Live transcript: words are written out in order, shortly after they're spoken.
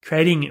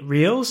creating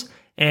reels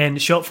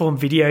and short form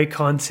video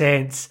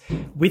content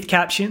with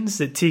captions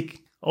that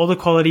tick all the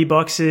quality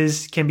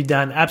boxes can be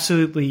done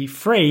absolutely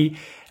free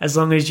as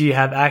long as you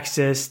have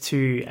access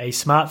to a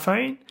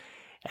smartphone,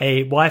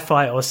 a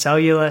Wi-Fi or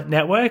cellular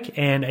network,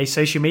 and a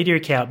social media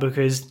account,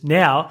 because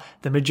now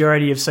the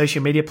majority of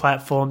social media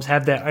platforms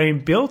have their own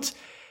built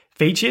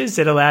features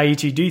that allow you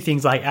to do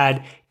things like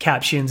add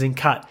captions and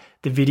cut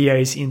the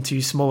videos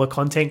into smaller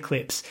content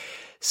clips.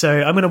 So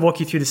I'm going to walk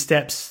you through the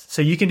steps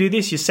so you can do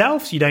this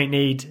yourself. You don't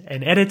need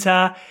an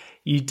editor.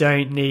 You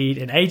don't need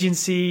an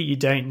agency. You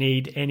don't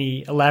need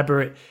any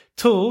elaborate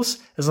tools.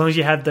 As long as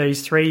you have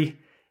those 3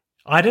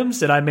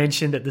 items that I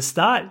mentioned at the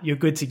start, you're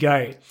good to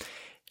go.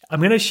 I'm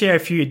going to share a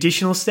few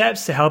additional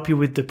steps to help you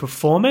with the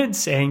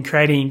performance and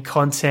creating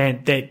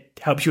content that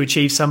helps you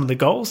achieve some of the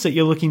goals that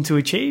you're looking to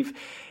achieve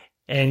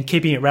and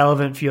keeping it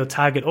relevant for your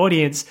target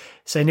audience.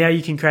 So now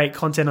you can create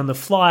content on the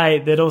fly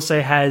that also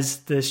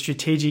has the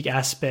strategic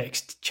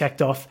aspects checked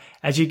off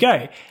as you go.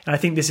 And I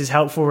think this is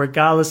helpful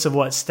regardless of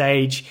what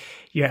stage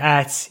you're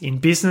at in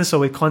business or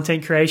with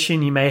content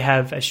creation. You may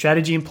have a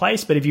strategy in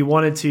place, but if you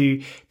wanted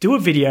to do a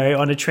video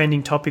on a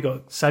trending topic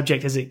or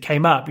subject as it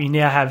came up, you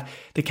now have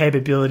the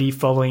capability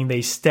following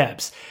these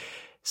steps.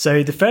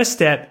 So the first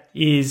step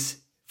is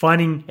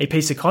finding a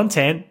piece of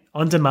content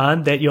on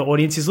demand that your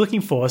audience is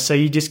looking for. So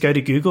you just go to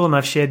Google, and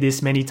I've shared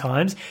this many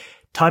times,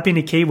 type in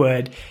a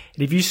keyword,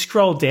 and if you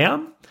scroll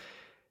down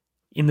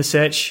in the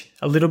search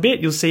a little bit,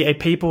 you'll see a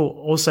people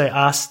also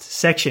asked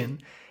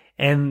section,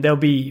 and there'll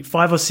be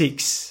 5 or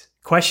 6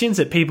 questions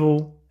that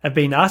people have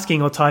been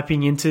asking or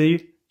typing into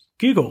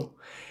Google.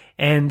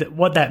 And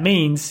what that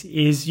means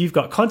is you've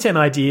got content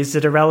ideas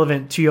that are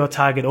relevant to your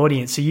target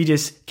audience. So you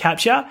just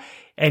capture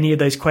any of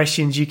those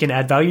questions you can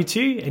add value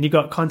to, and you've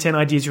got content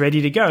ideas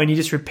ready to go. And you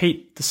just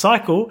repeat the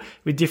cycle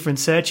with different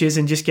searches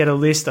and just get a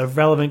list of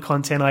relevant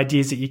content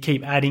ideas that you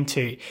keep adding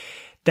to.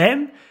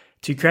 Then,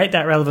 to create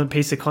that relevant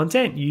piece of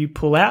content, you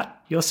pull out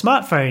your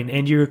smartphone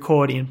and you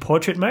record in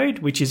portrait mode,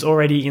 which is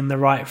already in the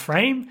right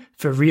frame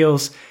for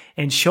reels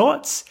and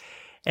shorts,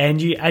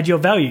 and you add your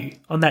value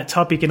on that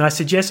topic. And I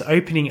suggest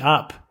opening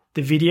up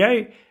the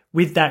video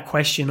with that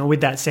question or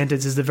with that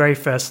sentence as the very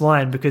first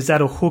line, because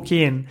that'll hook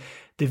in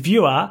the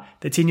viewer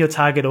that's in your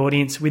target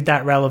audience with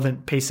that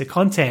relevant piece of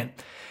content.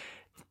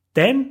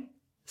 Then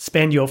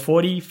spend your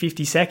 40,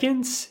 50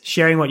 seconds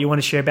sharing what you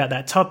want to share about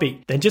that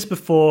topic. Then just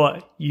before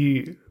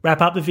you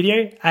wrap up the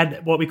video,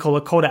 add what we call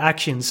a call to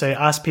action. So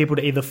ask people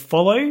to either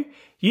follow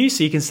you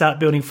so you can start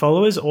building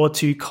followers, or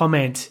to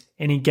comment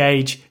and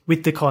engage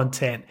with the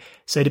content.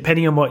 So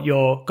depending on what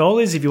your goal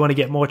is, if you want to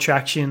get more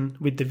traction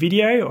with the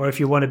video, or if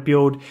you want to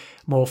build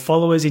more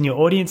followers in your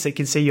audience that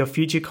can see your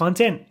future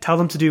content, tell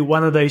them to do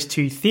one of those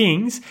 2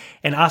 things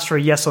and ask for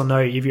a yes or no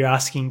if you're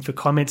asking for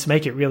comments.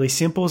 Make it really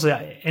simple. So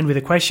end with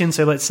a question.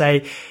 So let's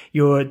say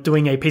you're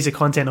doing a piece of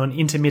content on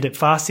intermittent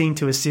fasting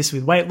to assist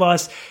with weight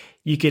loss.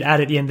 You could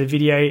add at the end of the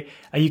video,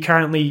 are you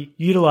currently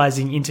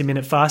utilizing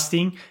intermittent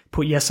fasting?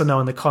 Put yes or no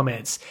in the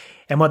comments.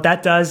 And what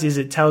that does is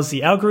it tells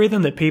the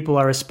algorithm that people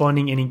are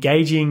responding and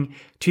engaging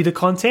to the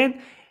content,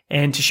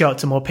 and to show it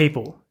to more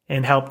people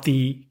and help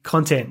the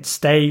content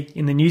stay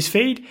in the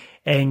newsfeed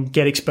and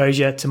get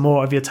exposure to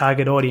more of your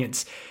target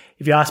audience.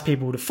 If you ask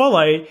people to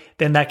follow,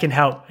 then that can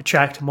help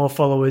attract more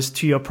followers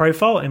to your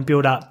profile and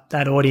build up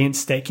that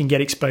audience that can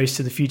get exposed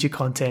to the future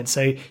content.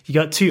 So you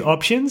got 2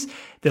 options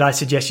that I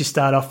suggest you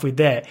start off with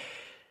there.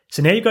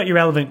 So now you've got your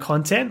relevant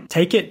content,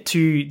 take it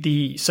to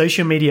the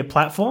social media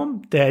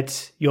platform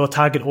that your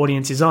target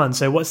audience is on.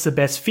 So what's the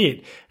best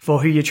fit for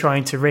who you're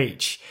trying to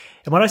reach?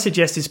 And what I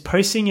suggest is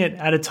posting it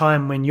at a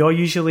time when you're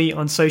usually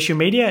on social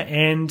media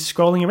and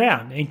scrolling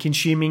around and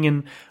consuming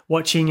and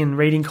watching and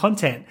reading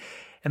content.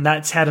 And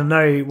that's how to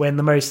know when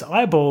the most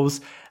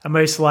eyeballs are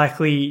most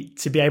likely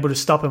to be able to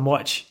stop and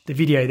watch the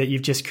video that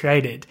you've just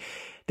created.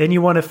 Then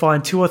you want to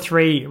find 2 or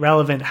 3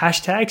 relevant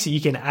hashtags that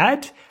you can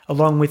add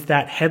along with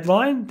that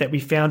headline that we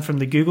found from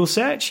the Google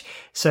search.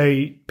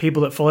 So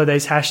people that follow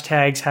those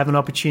hashtags have an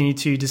opportunity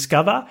to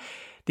discover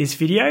this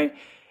video.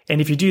 And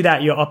if you do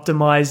that, you're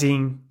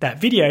optimizing that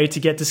video to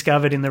get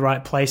discovered in the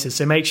right places.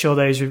 So make sure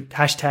those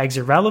hashtags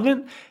are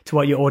relevant to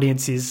what your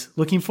audience is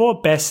looking for.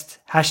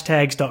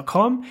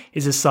 Besthashtags.com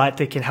is a site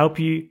that can help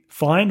you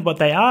find what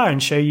they are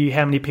and show you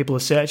how many people are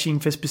searching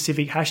for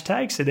specific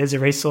hashtags. So there's a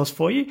resource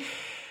for you.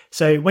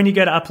 So when you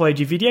go to upload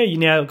your video, you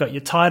now got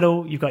your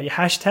title, you've got your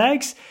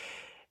hashtags.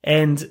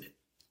 And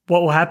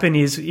what will happen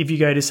is if you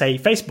go to, say,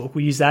 Facebook,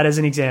 we'll use that as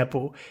an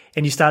example,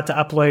 and you start to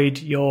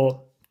upload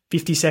your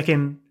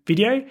 50-second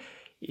video,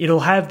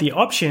 it'll have the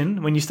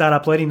option when you start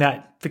uploading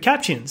that for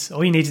captions.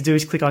 All you need to do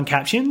is click on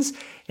captions,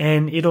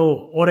 and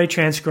it'll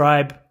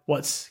auto-transcribe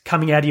what's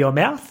coming out of your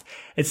mouth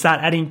and start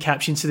adding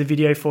captions to the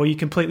video for you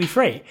completely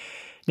free.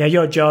 Now,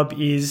 your job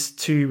is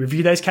to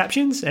review those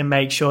captions and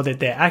make sure that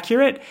they're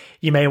accurate.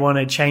 You may want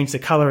to change the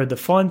color of the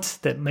font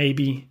that may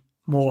be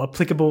more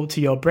applicable to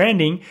your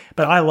branding,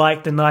 but I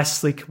like the nice,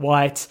 slick,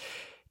 white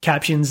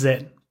captions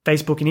that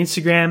Facebook and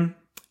Instagram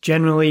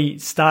generally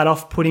start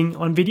off putting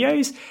on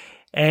videos.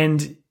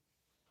 And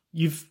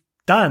you've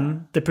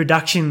done the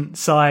production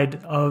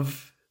side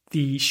of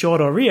the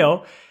short or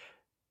reel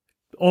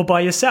all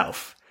by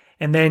yourself.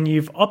 And then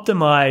you've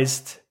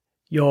optimized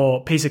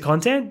your piece of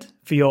content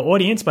for your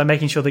audience by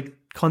making sure the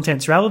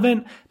content's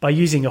relevant, by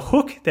using a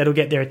hook that'll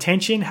get their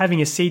attention, having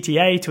a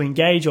CTA to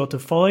engage or to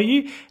follow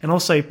you, and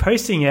also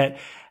posting it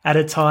at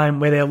a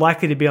time where they're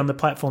likely to be on the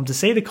platform to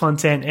see the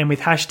content, and with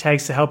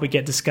hashtags to help it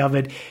get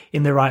discovered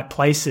in the right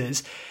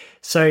places.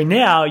 So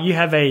now you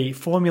have a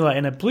formula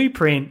and a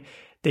blueprint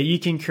that you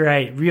can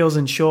create reels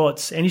and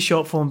shorts, any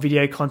short form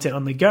video content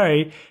on the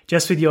go,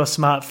 just with your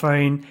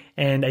smartphone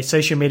and a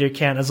social media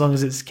account, as long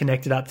as it's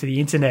connected up to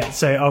the internet.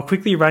 So I'll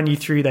quickly run you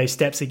through those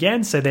steps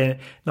again so they're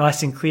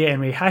nice and clear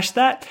and rehash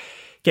that.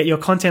 Get your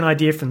content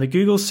idea from the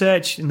Google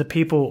search in the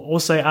people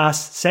also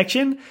asked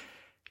section.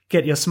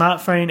 Get your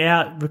smartphone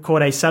out,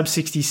 record a sub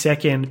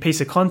 60-second piece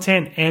of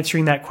content,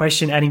 answering that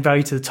question, adding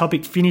value to the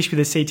topic, finish with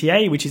a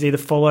CTA, which is either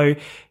follow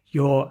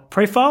your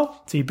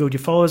profile, so you build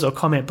your followers, or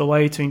comment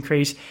below to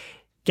increase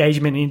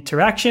engagement and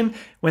interaction.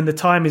 When the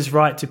time is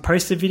right to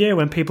post a video,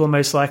 when people are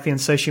most likely on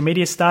social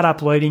media, start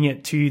uploading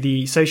it to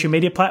the social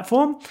media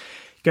platform.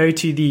 Go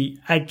to the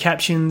add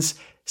captions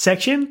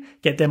section,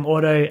 get them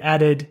auto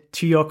added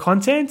to your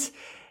content,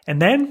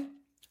 and then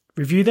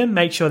review them,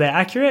 make sure they're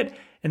accurate,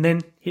 and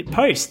then hit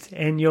post,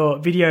 and your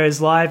video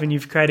is live and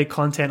you've created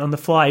content on the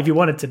fly. If you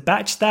wanted to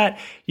batch that,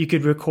 you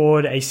could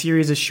record a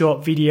series of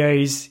short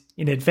videos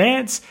in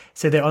advance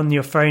so they're on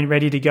your phone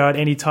ready to go at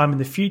any time in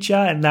the future,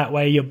 and that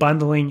way you're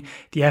bundling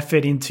the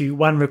effort into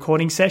one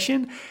recording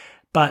session.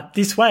 But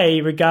this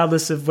way,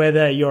 regardless of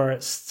whether you're a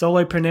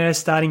solopreneur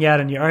starting out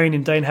on your own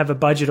and don't have a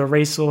budget or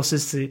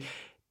resources to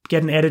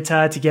get an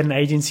editor, to get an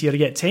agency, or to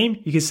get a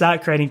team, you can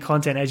start creating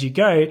content as you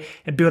go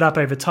and build up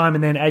over time.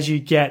 And then as you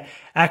get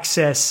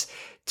access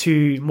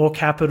to more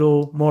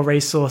capital, more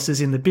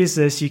resources in the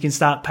business, you can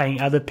start paying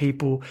other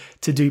people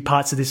to do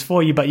parts of this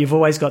for you, but you've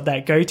always got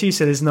that go-to,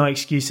 so there's no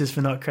excuses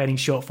for not creating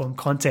short form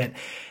content.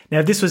 Now,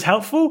 if this was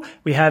helpful,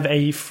 we have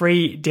a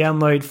free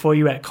download for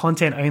you at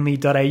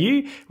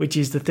contentonly.au, which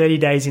is the 30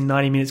 days in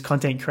 90 minutes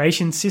content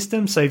creation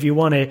system. So if you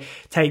want to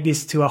take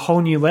this to a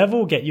whole new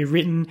level, get your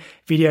written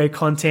video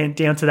content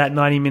down to that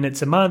 90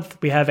 minutes a month,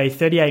 we have a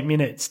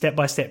 38-minute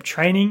step-by-step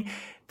training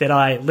that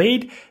I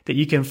lead that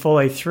you can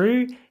follow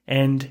through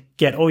and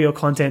get all your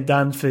content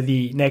done for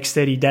the next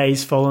 30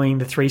 days following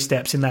the 3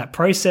 steps in that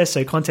process.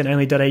 So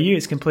contentonly.au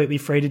is completely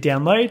free to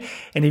download.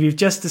 And if you've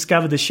just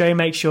discovered the show,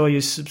 make sure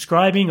you're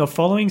subscribing or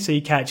following so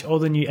you catch all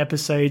the new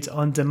episodes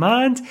on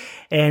demand.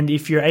 And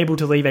if you're able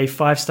to leave a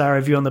 5-star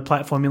review on the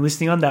platform you're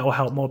listening on, that will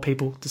help more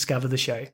people discover the show.